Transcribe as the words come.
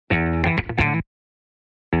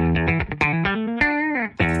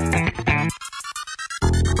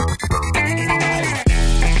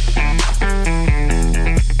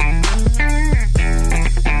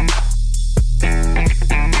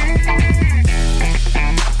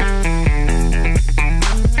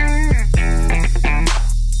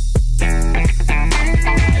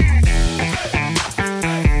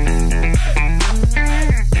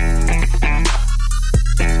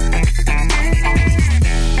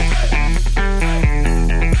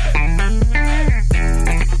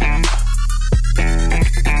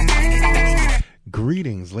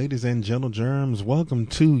and gentle germs, welcome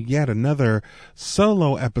to yet another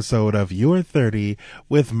solo episode of Your 30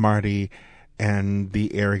 with Marty and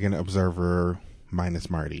the Arrogant Observer minus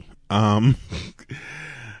Marty.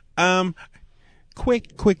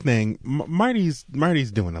 Quick thing. Marty's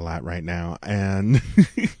doing a lot right now, and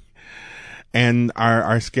and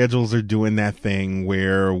our schedules are doing that thing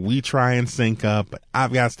where we try and sync up, but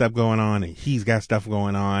I've got stuff going on and he's got stuff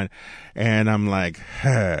going on, and I'm like,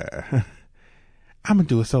 I'm gonna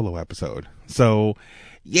do a solo episode. So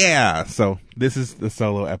this is the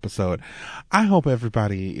solo episode. I hope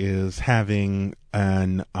everybody is having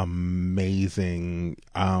an amazing,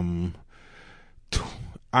 I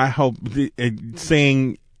hope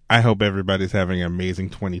everybody's having an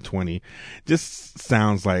amazing 2020 just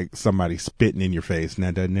sounds like somebody spitting in your face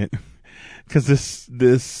now, doesn't it? Cause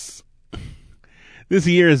this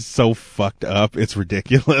year is so fucked up. It's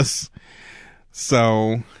ridiculous.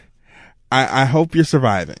 So I hope you're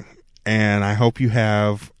surviving, and I hope you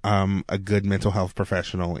have a good mental health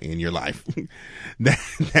professional in your life.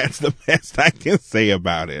 That's the best I can say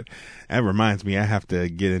about it. That reminds me, I have to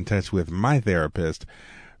get in touch with my therapist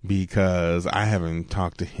because I haven't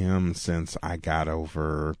talked to him since I got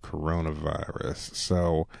over coronavirus.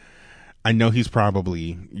 So I know he's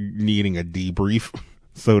probably needing a debrief,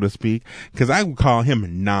 so to speak, because I would call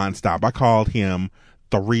him nonstop. I called him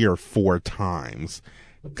 3 or 4 times.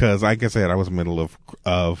 Cause like I said, I was in the middle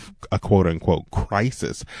of a quote unquote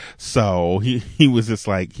crisis. So he was just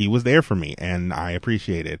like, he was there for me, and I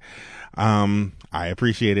appreciate it.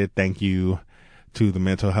 Thank you to the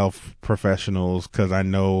mental health professionals, cause I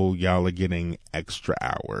know y'all are getting extra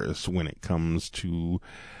hours when it comes to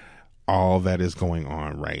all that is going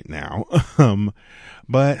on right now.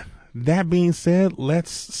 But that being said, let's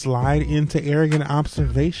slide into arrogant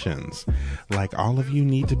observations. Like all of you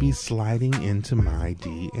need to be sliding into my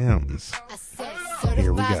DMs.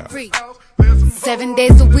 Here we go. 7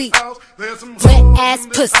 days a week. Wet ass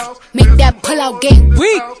pussy. Make that pull out game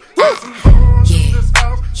weak.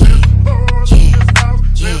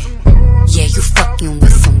 Yeah, you fucking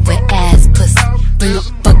with some wet ass pussy. Bring a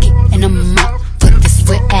bucket and a mop for this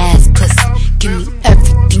wet ass pussy. Give me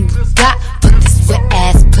everything you got for this wet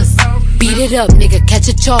ass pussy. Beat it up, nigga, catch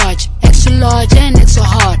a charge. Extra large and extra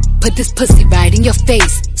hard. Put this pussy right in your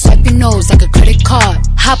face. Swipe your nose like a credit card.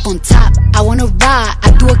 Hop on top, I wanna ride.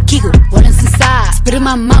 I do a kegel, what is inside? Spit in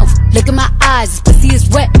my mouth, look in my eyes. This pussy is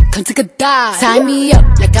wet, come take a dive. Tie me up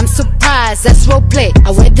like I'm surprised. That's roleplay,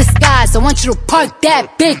 I wear disguise. I want you to park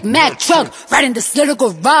that Big Mac truck right in this little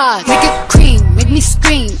garage. Make it cream, make me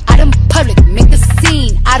scream. Out in public, make a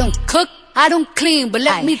scene. I don't cook, I don't clean, but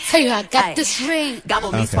let me tell you, I got this ring.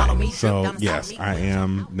 Okay, so yes, I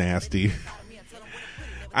am nasty.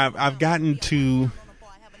 I've gotten to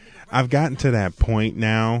that point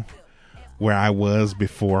now where I was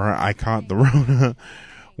before I caught the Rona,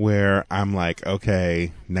 where I'm like,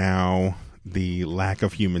 okay, now the lack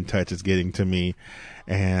of human touch is getting to me,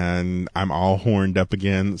 and I'm all horned up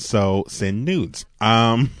again. So send nudes.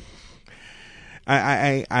 I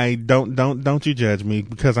don't you judge me,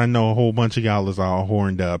 because I know a whole bunch of y'all is all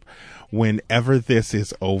horned up. Whenever this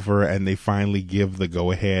is over and they finally give the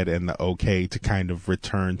go ahead and the okay to kind of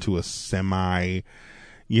return to a semi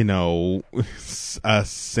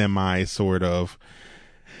sort of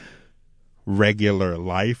regular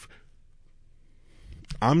life,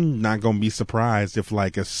 I'm not going to be surprised if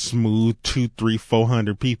like a smooth 200, 300,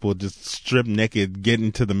 400 people just strip naked, get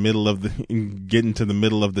into the middle of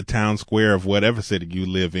the town square of whatever city you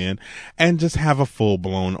live in, and just have a full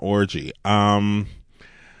blown orgy.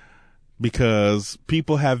 Because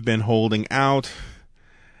people have been holding out,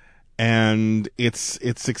 and it's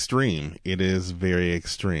extreme. It is very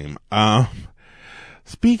extreme.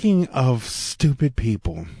 Speaking of stupid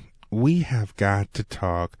people, we have got to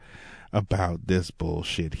talk about this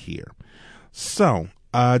bullshit here. So,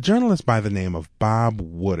 a journalist by the name of Bob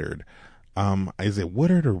Woodward, is it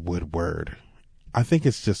Woodward or Woodward? I think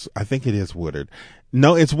it is Woodward.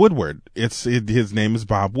 No, it's Woodward. His name is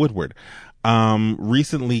Bob Woodward.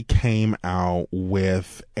 Recently came out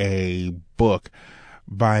with a book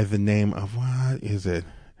by the name of, what is it?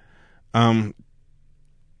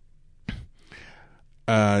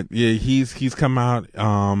 He's come out,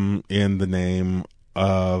 in the name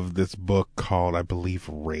of this book called, I believe,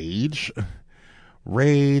 Rage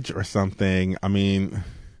or something. I mean,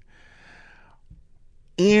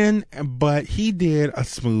 but he did a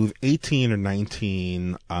smooth 18 or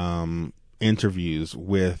 19, interviews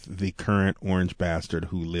with the current orange bastard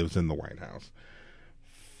who lives in the White House.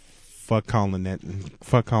 Fuck calling that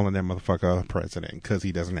motherfucker president, because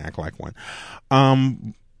he doesn't act like one.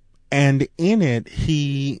 And in it,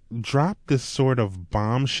 he dropped this sort of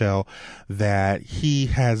bombshell that he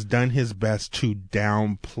has done his best to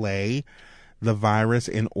downplay the virus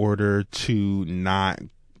in order to not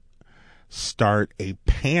start a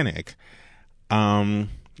panic.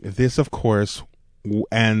 This, of course,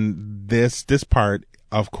 and this part,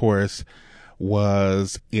 of course,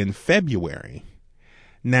 was in February.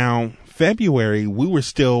 Now, February, we were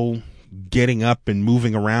still getting up and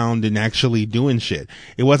moving around and actually doing shit.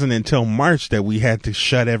 It wasn't until March that we had to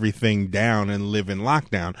shut everything down and live in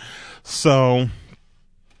lockdown. So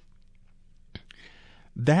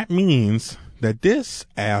that means that this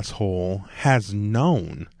asshole has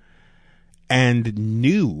known and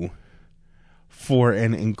knew for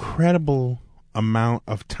an incredible amount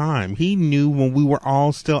of time. He knew when we were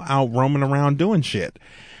all still out roaming around doing shit.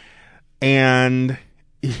 And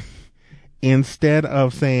instead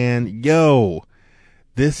of saying, yo,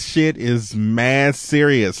 this shit is mad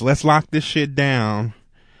serious, let's lock this shit down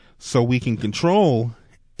so we can control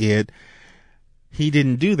it, he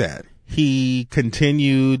didn't do that. He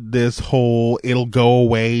continued this whole, it'll go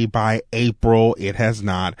away by April. It has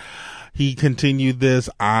not. He continued this,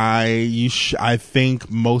 I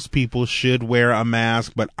think most people should wear a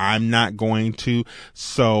mask, but I'm not going to.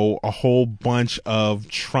 So a whole bunch of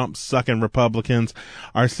Trump sucking Republicans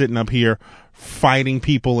are sitting up here fighting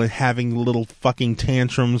people and having little fucking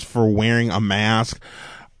tantrums for wearing a mask.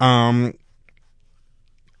 I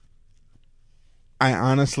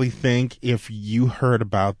honestly think if you heard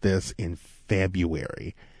about this in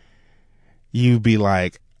February, you'd be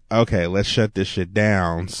like, okay, let's shut this shit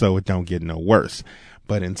down so it don't get no worse.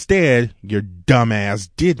 But instead, your dumbass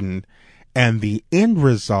didn't. And the end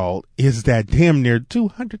result is that damn near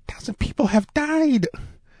 200,000 people have died.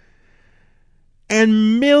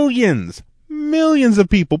 And millions of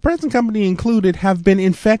people, present company included, have been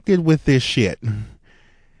infected with this shit.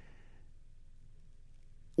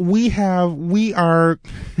 We are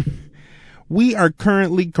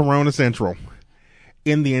currently Corona Central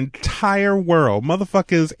in the entire world.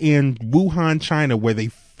 Motherfuckers in Wuhan, China, where they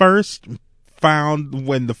first found,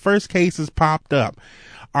 when the first cases popped up,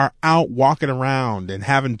 are out walking around and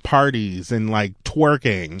having parties and like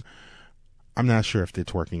twerking. I'm not sure if they're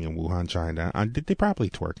twerking in Wuhan, China. They probably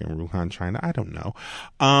twerk in Wuhan, China. I don't know.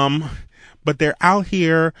 But they're out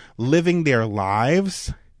here living their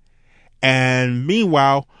lives. And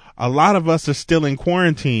meanwhile, a lot of us are still in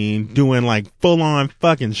quarantine doing like full on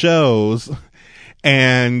fucking shows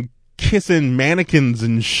and kissing mannequins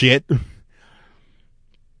and shit.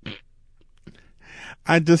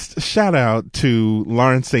 I just shout out to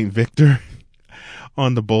Lawrence St. Victor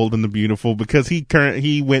on The Bold and the Beautiful, because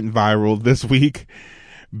he went viral this week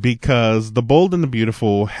because The Bold and the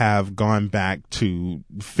Beautiful have gone back to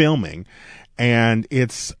filming, and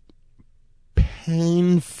it's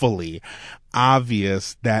painfully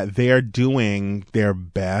obvious that they're doing their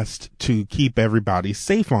best to keep everybody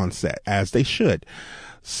safe on set, as they should.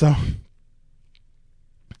 So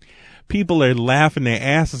people are laughing their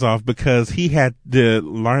asses off because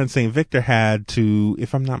Lawrence St. Victor had to,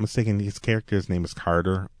 if I'm not mistaken, his character's name is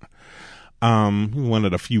Carter. One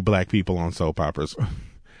of the few black people on soap operas,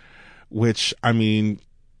 which, I mean,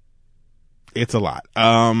 it's a lot.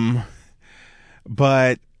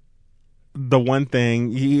 But the one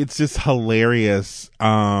thing, it's just hilarious,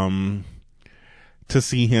 to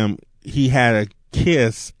see him. He had a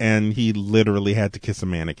kiss and he literally had to kiss a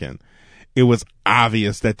mannequin. It was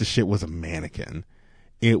obvious that the shit was a mannequin.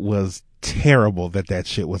 It was terrible that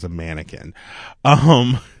shit was a mannequin.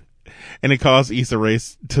 And it caused Issa Rae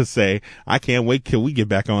to say, I can't wait till we get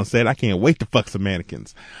back on set. I can't wait to fuck some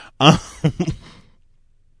mannequins.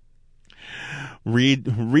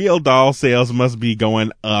 Real doll sales must be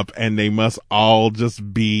going up, and they must all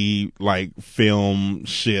just be like film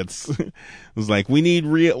shits. It's like, we need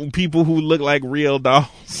real people who look like real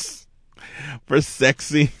dolls for sex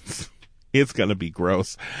scenes. It's gonna be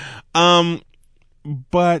gross.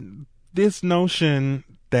 But this notion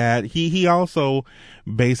that he also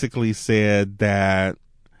basically said that,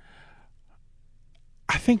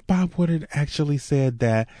 I think Bob Woodward actually said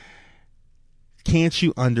that,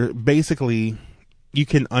 basically, you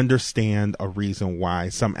can understand a reason why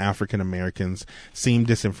some African Americans seem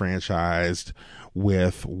disenfranchised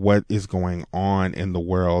with what is going on in the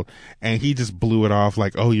world. And he just blew it off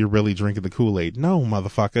like, oh, you're really drinking the Kool-Aid. No,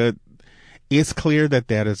 motherfucker. It's clear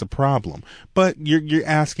that is a problem, but you're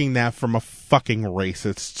asking that from a fucking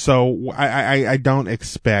racist. So I don't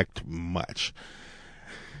expect much.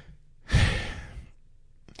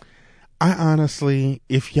 I honestly,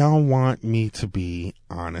 if y'all want me to be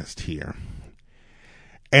honest here,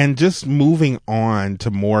 and just moving on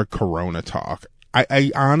to more Corona talk,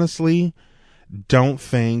 I honestly don't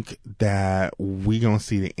think that we're going to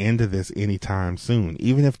see the end of this anytime soon,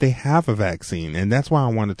 even if they have a vaccine. And that's why I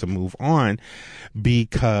wanted to move on,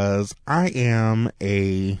 because I am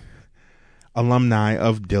a alumni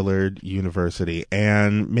of Dillard University.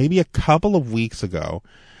 And maybe a couple of weeks ago,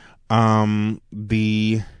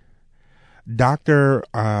 the Dr.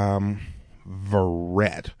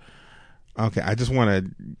 Verrett. Okay, I just want to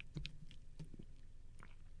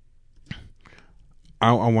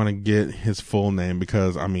I want to get his full name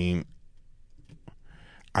because, I mean,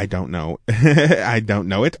 I don't know. I don't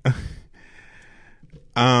know it.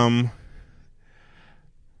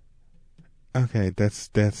 Okay,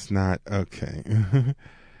 that's not okay.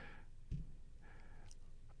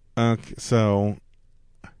 Okay, so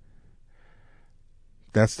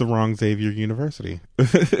that's the wrong Xavier University.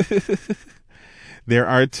 There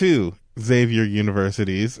are two Xavier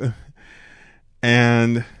universities,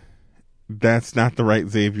 and that's not the right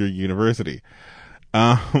Xavier University.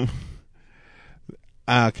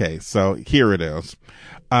 Okay, so here it is.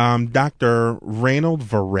 Dr. Reynold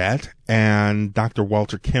Verrett and Dr.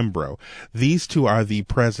 Walter Kimbrough. These two are the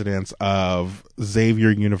presidents of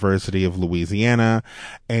Xavier University of Louisiana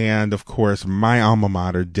and, of course, my alma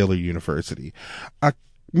mater, Dillard University.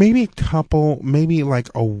 Maybe like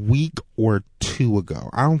a week or two ago.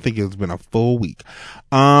 I don't think it's been a full week.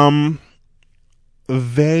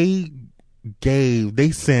 They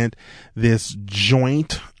sent this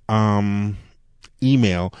joint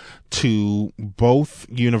email to both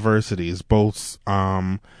universities, both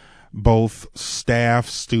staff,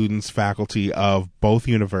 students, faculty of both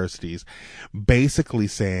universities, basically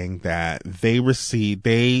saying that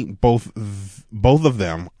both of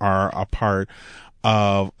them are a part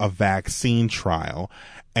of a vaccine trial,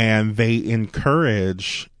 and they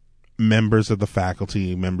encourage members of the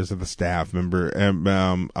faculty, members of the staff,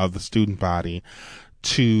 of the student body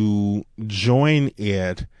to join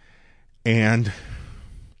it. And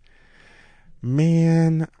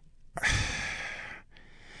man,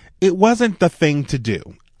 it wasn't the thing to do.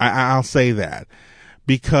 I'll say that,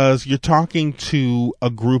 because you're talking to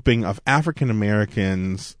a grouping of African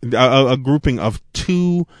Americans, a grouping of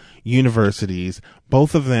two universities,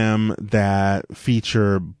 both of them that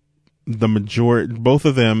feature the majority, both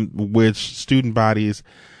of them which student bodies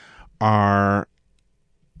are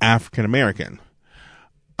African American.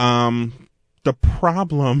 The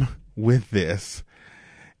problem with this,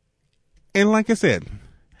 and like I said,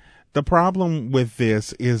 the problem with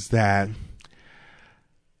this is that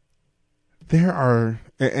there are,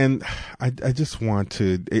 and I just want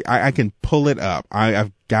to, I can pull it up.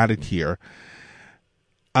 I've got it here.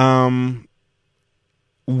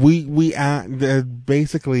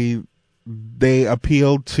 Basically they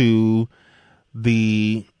appealed to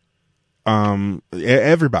the,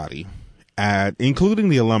 everybody including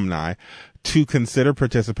the alumni, to consider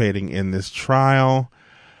participating in this trial,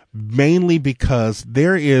 mainly because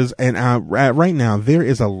there is, right now, there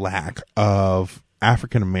is a lack of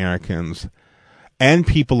African Americans and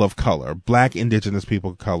people of color, Black, Indigenous people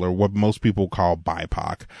of color, what most people call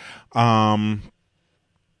BIPOC.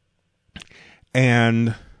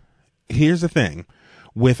 And here's the thing.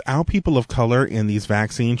 Without people of color in these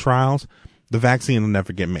vaccine trials, the vaccine will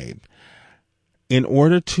never get made. In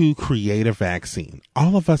order to create a vaccine,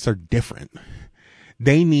 all of us are different.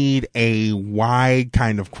 They need a wide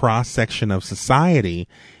kind of cross-section of society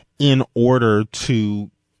in order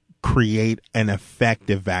to create an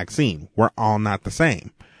effective vaccine. We're all not the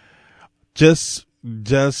same. Just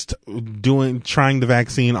trying the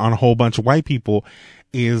vaccine on a whole bunch of white people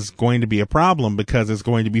is going to be a problem, because it's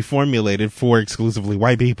going to be formulated for exclusively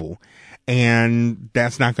white people. And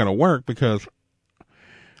that's not going to work, because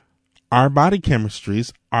our body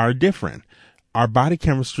chemistries are different. Our body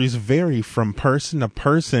chemistries vary from person to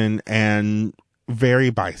person and vary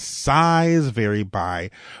by size, vary by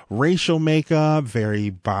racial makeup, vary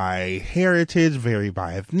by heritage, vary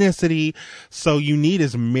by ethnicity. So you need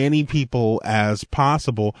as many people as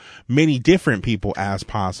possible, many different people as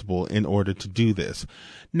possible, in order to do this.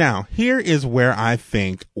 Now, here is where I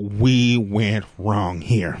think we went wrong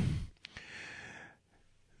here.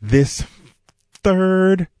 This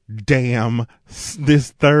third damn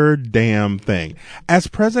thing. As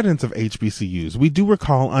presidents of HBCUs, we do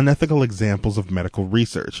recall unethical examples of medical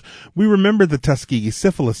research. We remember the Tuskegee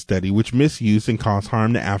syphilis study, which misused and caused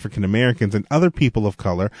harm to African Americans and other people of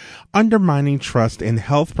color, undermining trust in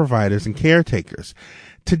health providers and caretakers.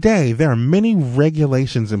 Today, there are many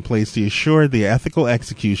regulations in place to assure the ethical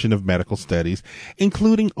execution of medical studies,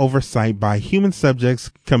 including oversight by human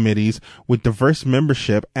subjects committees with diverse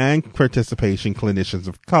membership and participation clinicians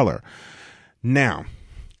of color. Now,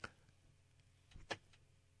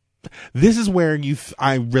 this is where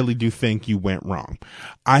I really do think you went wrong.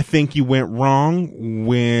 I think you went wrong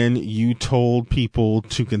when you told people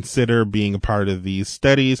to consider being a part of these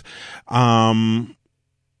studies.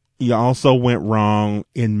 You also went wrong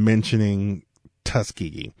in mentioning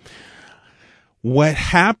Tuskegee. What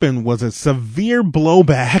happened was a severe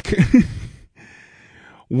blowback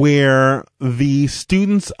where the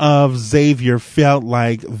students of Xavier felt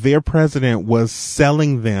like their president was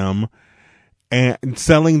selling them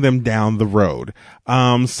down the road,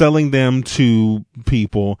 selling them to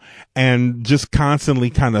people, and just constantly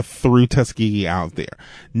kind of threw Tuskegee out there.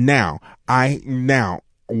 Now,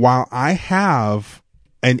 while I have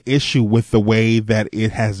an issue with the way that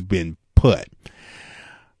it has been put,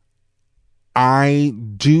 I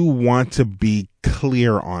do want to be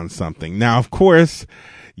clear on something. Now, of course,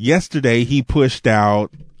 yesterday he pushed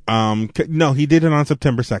out, no, he did it on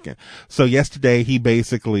September 2nd. So yesterday he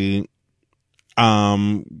basically,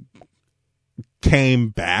 came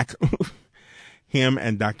back, him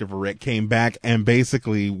and Dr. Verrett came back and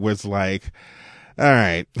basically was like, all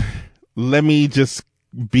right, let me just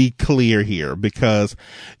be clear here, because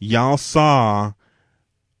y'all saw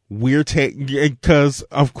because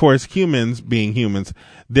of course humans being humans,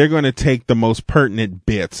 they're going to take the most pertinent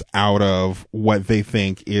bits out of what they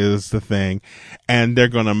think is the thing, and they're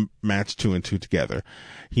going to match 2 and 2 together.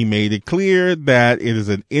 He made it clear that it is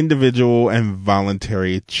an individual and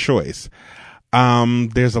voluntary choice.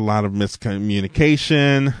 There's a lot of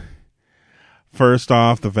miscommunication. First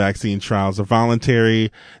off, the vaccine trials are voluntary.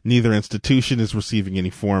 Neither institution is receiving any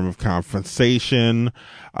form of compensation.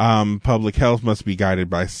 Public health must be guided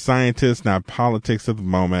by scientists, not politics at the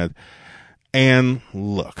moment. And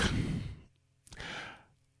look,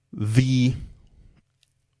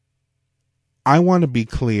 I want to be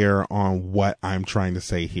clear on what I'm trying to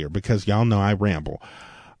say here, because y'all know I ramble.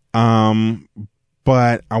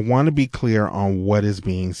 But I want to be clear on what is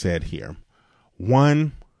being said here.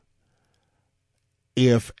 One,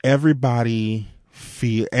 if everybody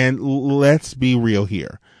and let's be real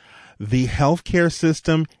here, the healthcare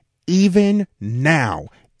system, even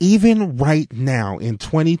right now in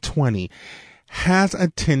 2020, has a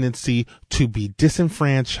tendency to be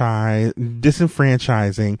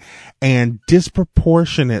disenfranchising and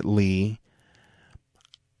disproportionately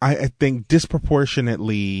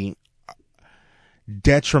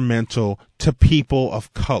detrimental to people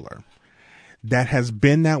of color. That has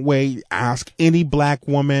been that way. Ask any black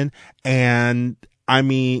woman, and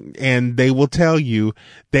they will tell you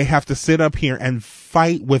they have to sit up here and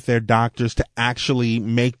fight with their doctors to actually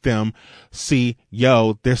make them see,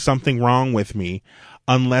 there's something wrong with me,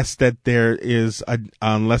 unless it's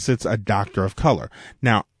a doctor of color.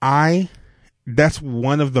 Now, that's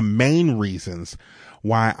one of the main reasons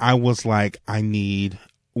why I was like,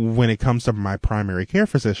 when it comes to my primary care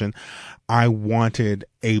physician, I wanted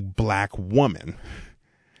a black woman.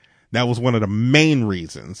 That was one of the main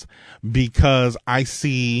reasons, because I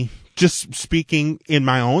see, just speaking in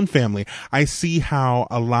my own family, I see how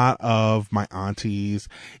a lot of my aunties,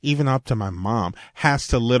 even up to my mom, has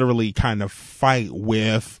to literally kind of fight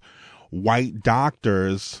with white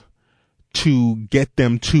doctors to get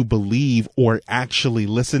them to believe or actually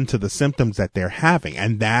listen to the symptoms that they're having.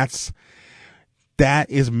 And that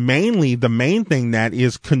is mainly the main thing that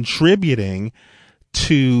is contributing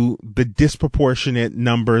to the disproportionate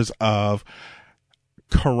numbers of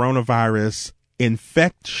coronavirus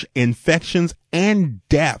infections and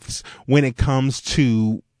deaths when it comes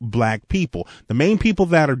to black people. The main people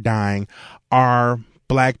that are dying are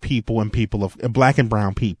black people and black and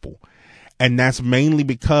brown people. And that's mainly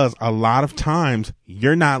because a lot of times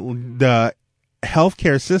the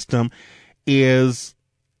healthcare system is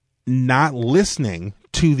not listening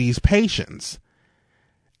to these patients.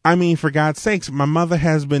 I mean, for God's sakes, my mother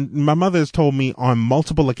has told me on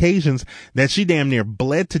multiple occasions that she damn near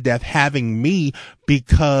bled to death having me,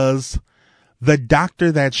 because the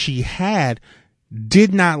doctor that she had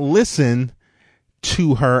did not listen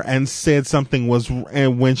to her and said something was,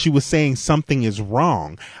 and when she was saying something is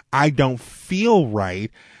wrong, I don't feel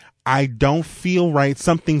right.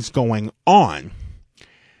 Something's going on.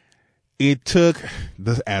 It took,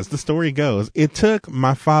 as the story goes, it took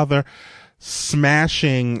my father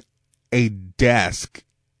smashing a desk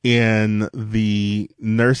in the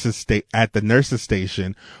at the nurses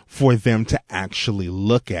station for them to actually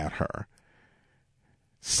look at her.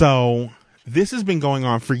 So this has been going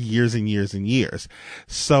on for years and years and years.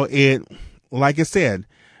 So like I said,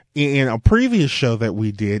 in a previous show that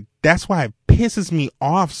we did, that's why it pisses me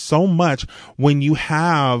off so much when you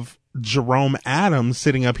have Jerome Adams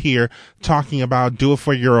sitting up here talking about do it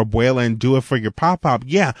for your abuela and do it for your pop-pop.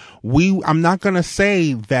 Yeah, I'm not going to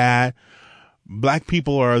say that black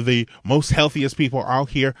people are the most healthiest people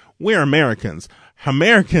out here. We're Americans.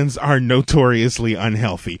 Americans are notoriously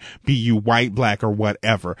unhealthy, be you white, black, or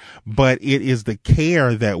whatever. But it is the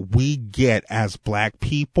care that we get as black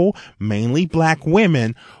people, mainly black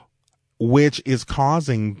women, which is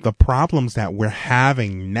causing the problems that we're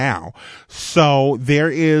having now. So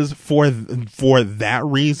there is, for that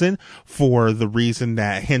reason, for the reason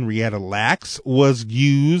that Henrietta Lacks was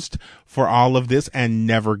used for all of this and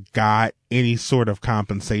never got any sort of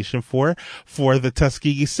compensation for it, for the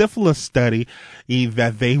Tuskegee syphilis study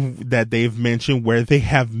that they've mentioned, where they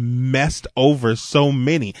have messed over so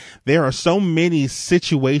many. There are so many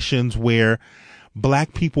situations where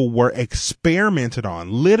black people were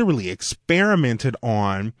literally experimented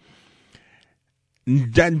on,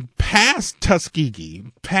 past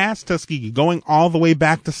Tuskegee, going all the way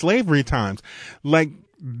back to slavery times. Like,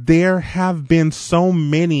 there have been so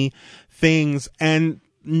many things, and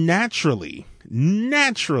naturally,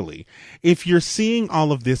 if you're seeing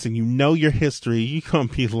all of this and you know your history, you're gonna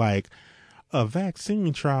be like, a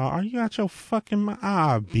vaccine trial? Are you out your fucking mind?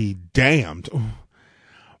 I'll be damned.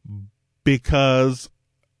 Because,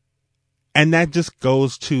 and that just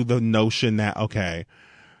goes to the notion that, okay,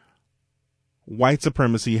 white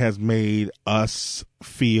supremacy has made us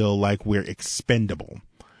feel like we're expendable.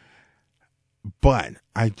 But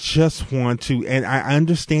I just want to, and I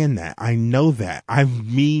understand that. I know that. I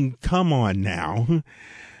mean, come on now.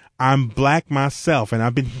 I'm black myself, and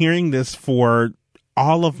I've been hearing this for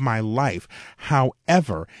all of my life.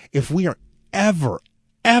 However, if we are ever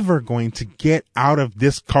going to get out of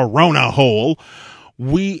this corona hole,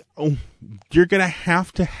 you're going to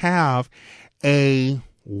have a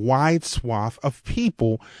wide swath of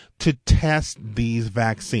people to test these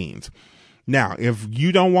vaccines. Now, if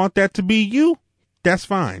you don't want that to be you, that's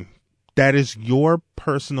fine. That is your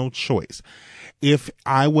personal choice. If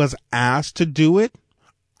I was asked to do it,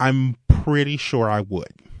 I'm pretty sure I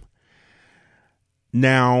would.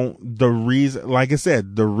 Now, the reason, like I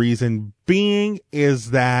said, the reason being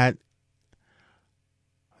is that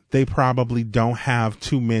they probably don't have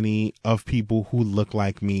too many of people who look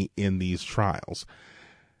like me in these trials.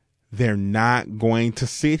 They're not going to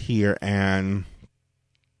sit here and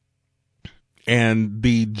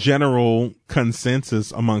the general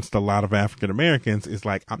consensus amongst a lot of African Americans is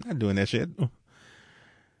like, I'm not doing that shit.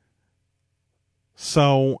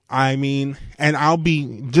 So, I mean, and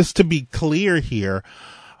just to be clear here,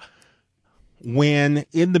 when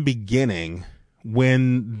in the beginning,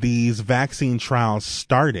 when these vaccine trials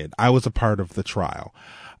started, I was a part of the trial.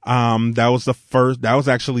 That was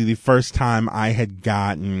actually the first time I had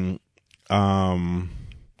gotten,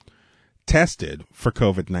 tested for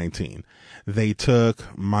COVID-19. They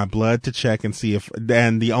took my blood to check and see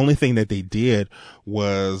and the only thing that they did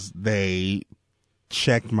was they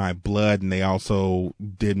checked my blood, and they also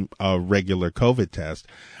did a regular COVID test.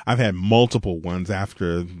 I've had multiple ones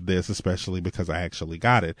after this, especially because I actually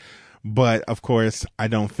got it. But of course, I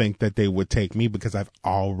don't think that they would take me because I've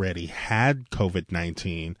already had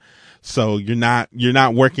COVID-19. So you're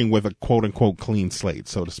not working with a quote unquote clean slate,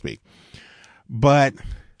 so to speak. But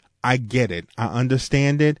I get it. I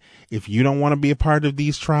understand it. If you don't want to be a part of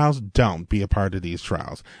these trials, don't be a part of these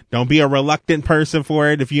trials. Don't be a reluctant person for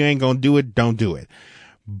it. If you ain't going to do it, don't do it.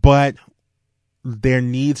 But there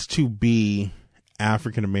needs to be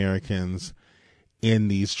African Americans in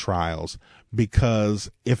these trials,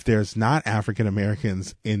 because if there's not African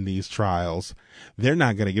Americans in these trials, they're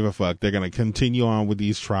not going to give a fuck. They're going to continue on with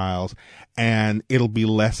these trials, and it'll be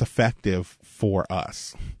less effective for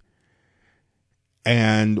us.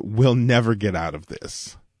 And we'll never get out of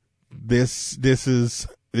this. This is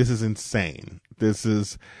insane.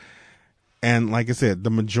 And like I said,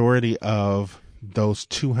 the majority of those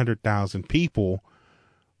 200,000 people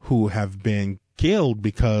who have been killed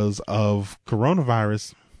because of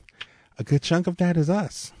coronavirus, a good chunk of that is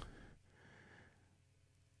us.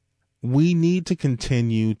 We need to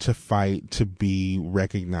continue to fight to be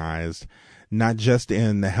recognized, not just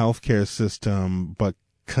in the healthcare system, but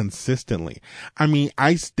consistently. I mean,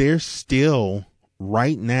 there's still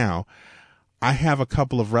right now, I have a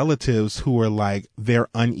couple of relatives who are like, they're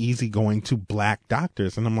uneasy going to black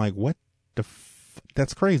doctors. And I'm like, what the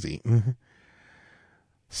that's crazy.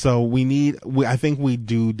 So I think we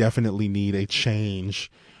do definitely need a change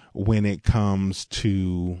when it comes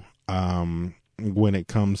to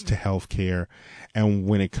healthcare, and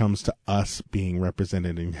when it comes to us being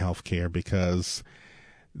represented in healthcare, because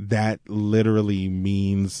that usually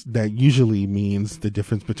means the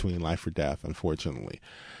difference between life or death, unfortunately.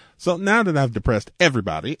 So now that I've depressed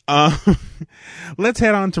everybody, let's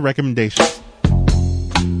head on to recommendations.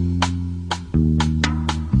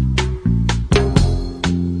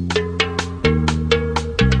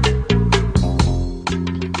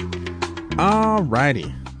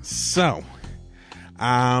 Alrighty. So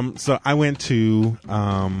I went to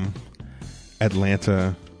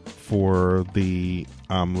Atlanta for the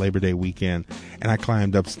Labor Day weekend, and I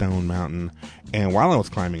climbed up Stone Mountain. And while I was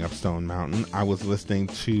climbing up Stone Mountain, I was listening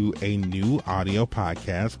to a new audio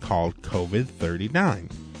podcast called COVID-39.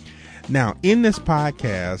 Now, in this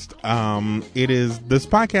podcast, this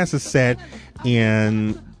podcast is set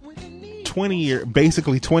in 20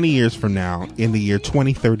 years from now, in the year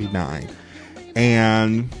 2039.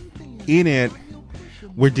 And in it,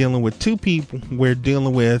 we're dealing with two people. We're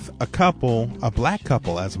dealing with a black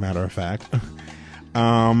couple, as a matter of fact,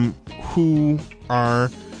 who are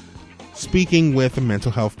speaking with a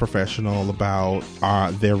mental health professional about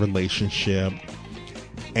their relationship.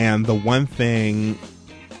 And the one thing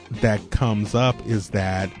that comes up is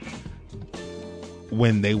that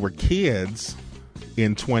when they were kids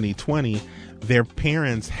in 2020, their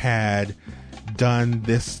parents had done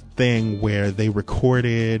this thing where they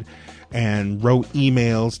recorded and wrote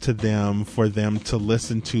emails to them for them to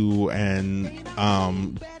listen to, and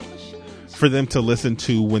for them to listen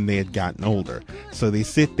to when they had gotten older. So they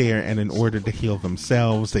sit there, and in order to heal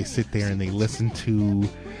themselves, they sit there and they listen to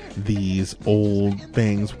these old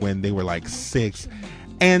things when they were like 6.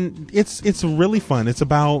 And it's really fun. It's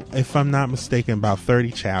about, if I'm not mistaken, about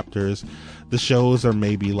 30 chapters. The shows are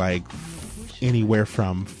maybe like anywhere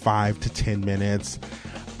from 5 to 10 minutes.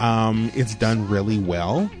 It's done really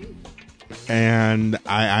well, and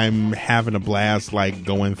I'm having a blast like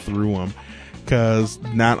going through them, because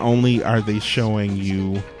not only are they showing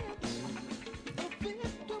you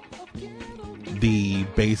the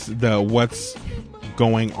what's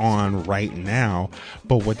going on right now,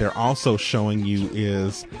 but what they're also showing you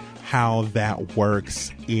is how that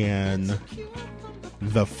works in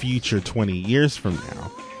the future 20 years from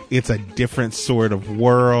now. It's a different sort of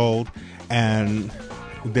world, and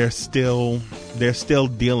they're still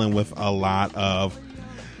dealing with a lot of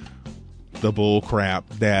the bull crap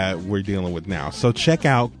that we're dealing with now. So check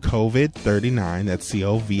out COVID-39. That's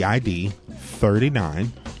COVID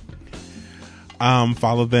 39.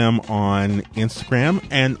 Follow them on Instagram,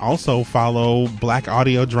 and also follow Black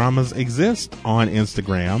Audio Dramas Exist on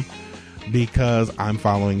Instagram, because I'm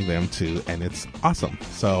following them too, and it's awesome.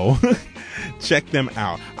 So check them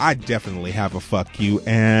out. I definitely have a fuck you,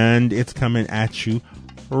 and it's coming at you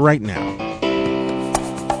right now.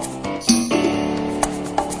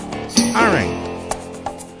 All right.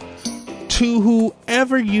 To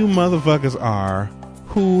whoever you motherfuckers are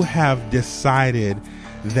who have decided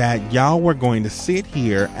that y'all were going to sit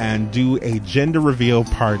here and do a gender reveal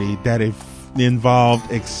party that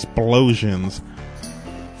involved explosions,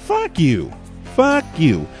 fuck you. Fuck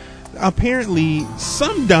you. Apparently,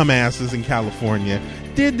 some dumbasses in California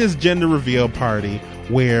did this gender reveal party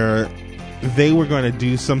where they were going to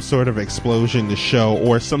do some sort of explosion to show,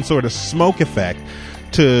 or some sort of smoke effect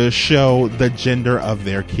to show the gender of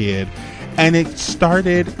their kid. And it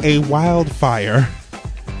started a wildfire.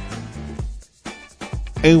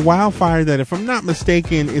 A wildfire that, if I'm not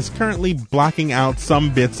mistaken, is currently blocking out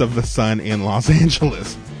some bits of the sun in Los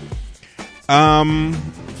Angeles.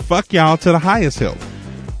 Fuck y'all to the highest hill.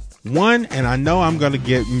 One, and I know I'm going to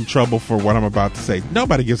get in trouble for what I'm about to say,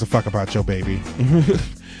 nobody gives a fuck about your baby.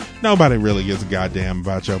 Nobody really gives a goddamn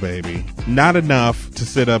about your baby. Not enough to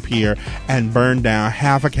sit up here and burn down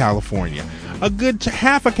half of California. A good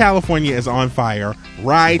half of California is on fire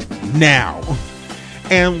right now.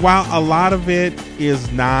 And while a lot of it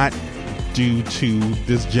is not due to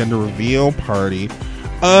this gender reveal party,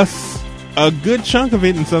 a good chunk of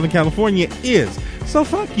it in Southern California is. So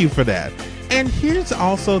fuck you for that. And here's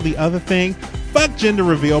also the other thing. Fuck gender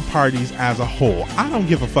reveal parties as a whole. I don't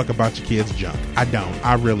give a fuck about your kids' junk. I don't.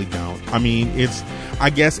 I really don't. I mean, I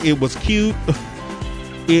guess it was cute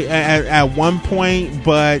at one point,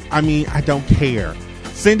 but I mean, I don't care.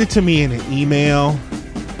 Send it to me in an email.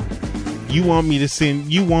 You want me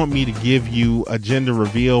to give you a gender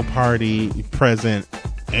reveal party present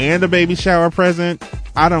and a baby shower present?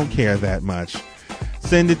 I don't care that much.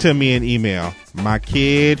 Send it to me in email. My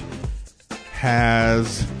kid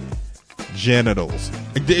has genitals.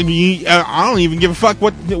 I don't even give a fuck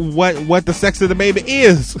what the sex of the baby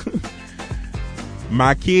is.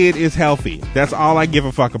 My kid is healthy. That's all I give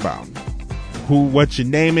a fuck about. What you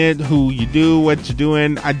name it, who you do, what you're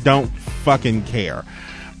doing, I don't fucking care.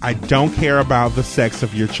 I don't care about the sex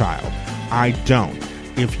of your child. I don't.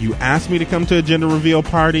 If you ask me to come to a gender reveal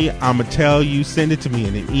party, I'm going to tell you, send it to me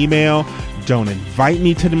in an email. Don't invite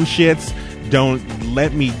me to them shits. Don't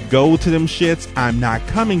let me go to them shits. I'm not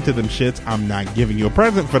coming to them shits. I'm not giving you a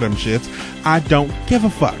present for them shits. I don't give a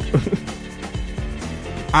fuck.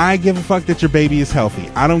 I give a fuck that your baby is healthy.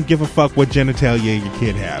 I don't give a fuck what genitalia your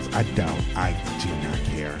kid has. I do not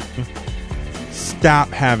care. Stop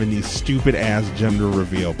having these stupid ass gender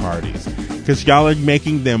reveal parties, because y'all are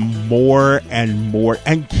making them more and more.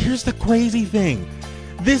 And here's the crazy thing.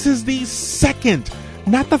 This is the second,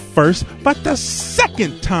 not the first, but the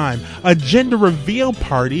second time a gender reveal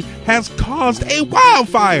party has caused a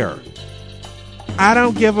wildfire. I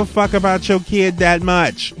don't give a fuck about your kid that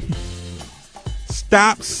much.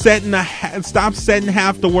 Stop setting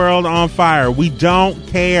half the world on fire. We don't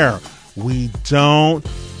care. We don't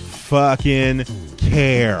fucking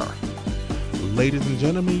care. Ladies and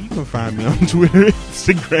gentlemen, you can find me on Twitter,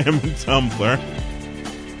 Instagram, and Tumblr.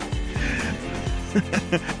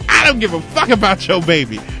 I don't give a fuck about your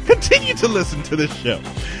baby. Continue to listen to this show.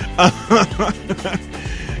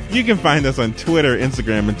 You can find us on Twitter,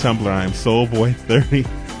 Instagram, and Tumblr. I'm Soulboy30.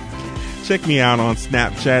 Check me out on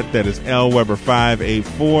Snapchat. That is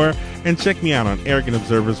LWeber584. And check me out on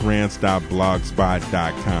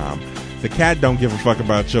ArrogantObserversRants.blogspot.com. The cat don't give a fuck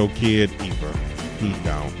about your kid either. He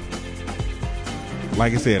don't.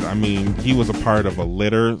 Like I said, I mean, he was a part of a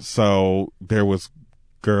litter, so there was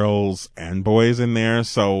girls and boys in there,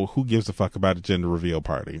 so who gives a fuck about a gender reveal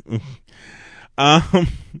party?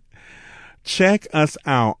 Check us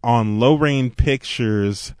out on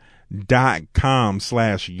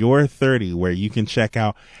lowrainpictures.com/your30, where you can check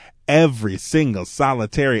out every single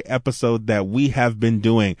solitary episode that we have been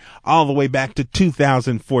doing all the way back to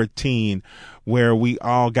 2014, where we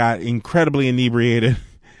all got incredibly inebriated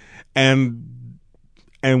and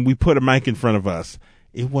we put a mic in front of us.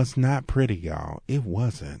 It was not pretty, y'all. It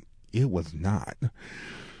wasn't. It was not.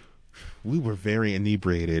 We were very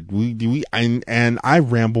inebriated. And I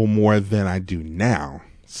ramble more than I do now.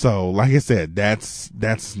 So, like I said, that's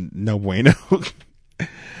no bueno.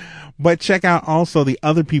 But check out also the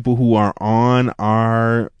other people who are on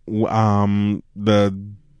our the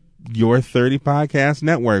Your 30 podcast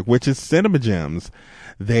network, which is Cinema Gems.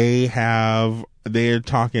 They're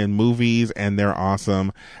talking movies and they're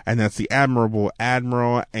awesome. And that's the Admirable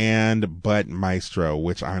Admiral and Butt Maestro,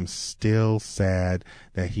 which I'm still sad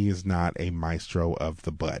that he is not a maestro of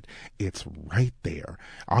the butt. It's right there.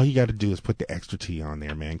 All you got to do is put the extra T on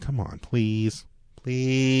there, man. Come on, please.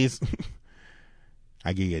 Please.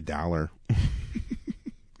 I give you $1.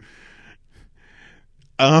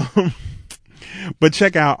 But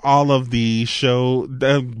check out all of the shows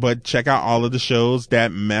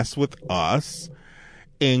that mess with us,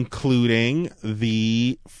 including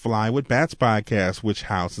the Fly with Bats podcast, which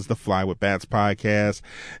houses the Fly with Bats podcast,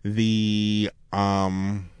 the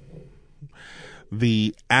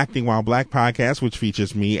Acting While Black podcast, which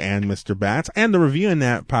features me and Mr. Bats, and the Reviewing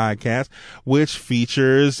That podcast, which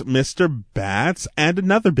features Mr. Bats and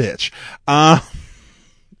another bitch.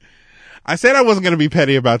 I said I wasn't going to be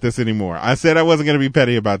petty about this anymore.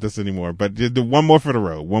 But one more for the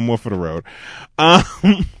road.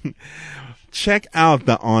 Check out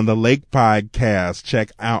the On the Lake podcast.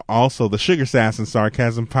 Check out also the Sugar Sass and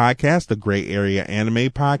Sarcasm podcast, the Gray Area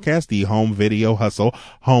Anime podcast, the Home Video Hustle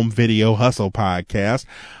podcast.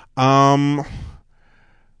 I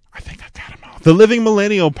think I got them all. The Living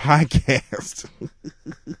Millennial podcast.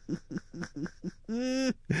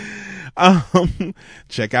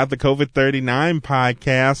 Check out the COVID-39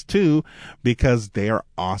 podcast too, because they are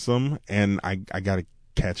awesome and I gotta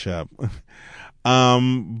catch up.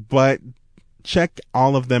 But check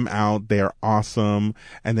all of them out. They're awesome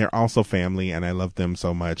and they're also family and I love them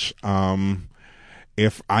so much.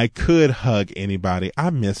 If I could hug anybody, I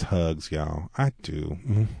miss hugs, y'all. I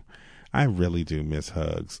do. I really do miss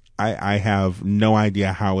hugs. I have no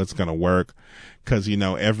idea how it's going to work. 'Cause,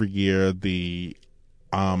 every year the,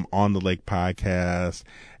 On the Lake podcast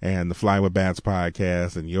and the Fly with Bats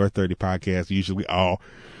podcast and Your 30 podcast usually all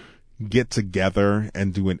get together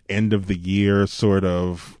and do an end of the year sort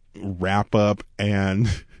of wrap up.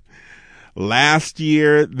 And last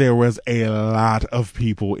year there was a lot of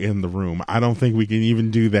people in the room. I don't think we can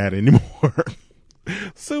even do that anymore.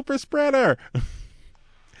 Super spreader.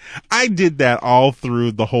 I did that all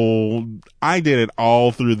through the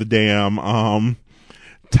damn,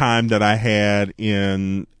 time that I had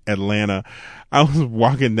in Atlanta. I was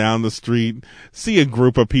walking down the street, see a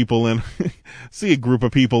group of people in a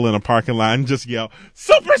parking lot and just yell,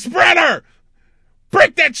 "Super spreader!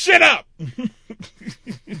 Break that shit up!"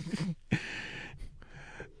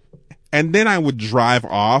 And then I would drive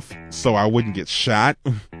off so I wouldn't get shot,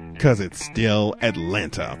 because it's still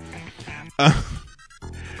Atlanta.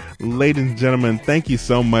 Ladies and gentlemen, thank you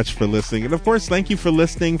so much for listening. And of course, thank you for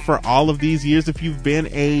listening for all of these years. If you've been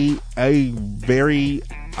a very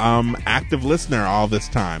active listener all this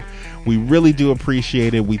time, we really do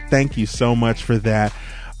appreciate it. We thank you so much for that.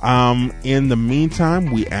 In the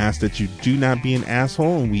meantime, we ask that you do not be an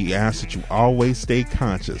asshole, and we ask that you always stay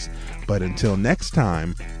conscious. But until next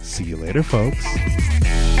time, see you later, folks.